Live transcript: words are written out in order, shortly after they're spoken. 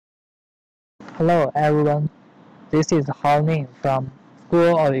Hello everyone, this is Hao Ning from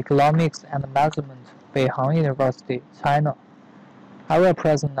School of Economics and Management, Beihang University, China. I will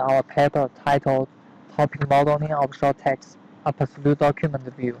present our paper titled Topic Modeling of Short Text, a Pseudo-Document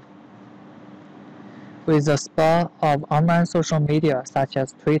View. With the spur of online social media such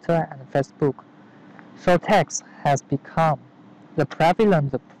as Twitter and Facebook, short text has become the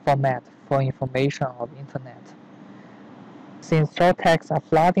prevalent format for information on the Internet. Since short texts are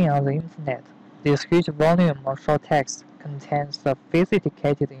flooding on the Internet, this huge volume of short text contains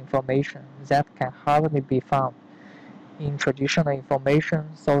sophisticated information that can hardly be found in traditional information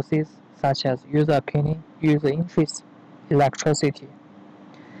sources such as user opinion, user interest, electricity.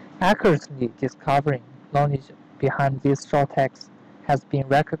 Accurately discovering knowledge behind these short texts has been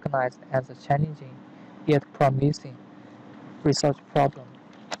recognized as a challenging yet promising research problem.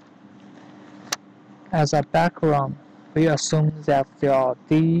 As a background, we assume that there are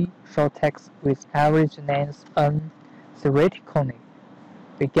D short texts with average length N. Theoretically,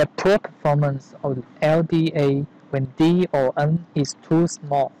 we get poor performance of LDA when D or N is too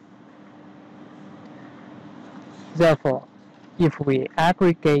small. Therefore, if we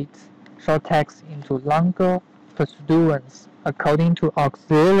aggregate short text into longer pseudo-ones according to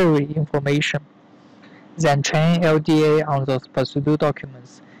auxiliary information, then train LDA on those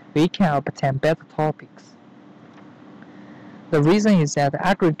pseudo-documents, we can obtain better topics. The reason is that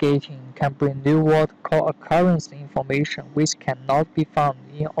aggregating can bring new word co-occurrence information which cannot be found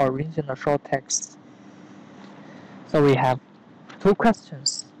in original short texts. So we have two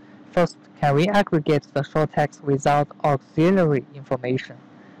questions. First, can we aggregate the short text without auxiliary information?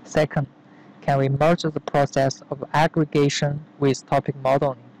 Second, can we merge the process of aggregation with topic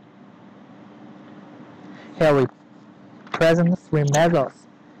modeling? Here we present three methods.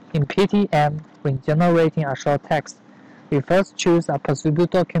 In PTM, when generating a short text, we first choose a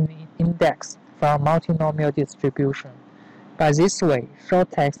pseudo-document index from a multinomial distribution. By this way,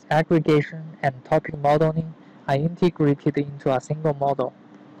 short text aggregation and topic modeling are integrated into a single model.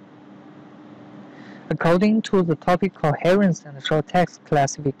 According to the topic coherence and short text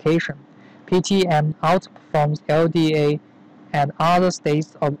classification, PTM outperforms LDA and other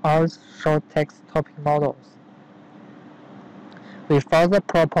states of our short text topic models. We further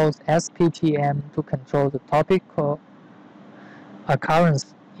propose SPTM to control the topical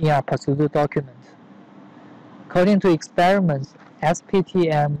occurrence in a pseudo-document. According to experiments,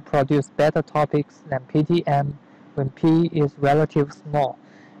 SPTM produces better topics than PTM when P is relatively small,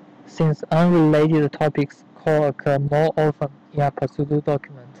 since unrelated topics co-occur more often in a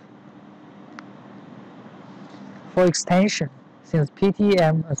pseudo-document. For extension, since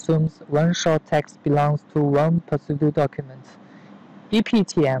PTM assumes one short text belongs to one pseudo-document,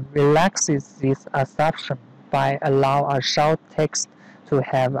 ePTM relaxes this assumption by allowing a short text to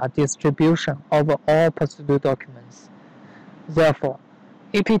have a distribution over all pseudo-documents. Therefore,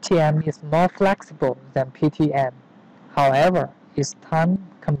 ePTM is more flexible than PTM. However, its time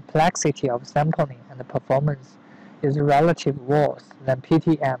complexity of sampling and performance is relatively worse than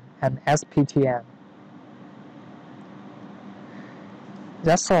PTM and SPTM.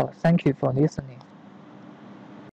 That's all. Thank you for listening.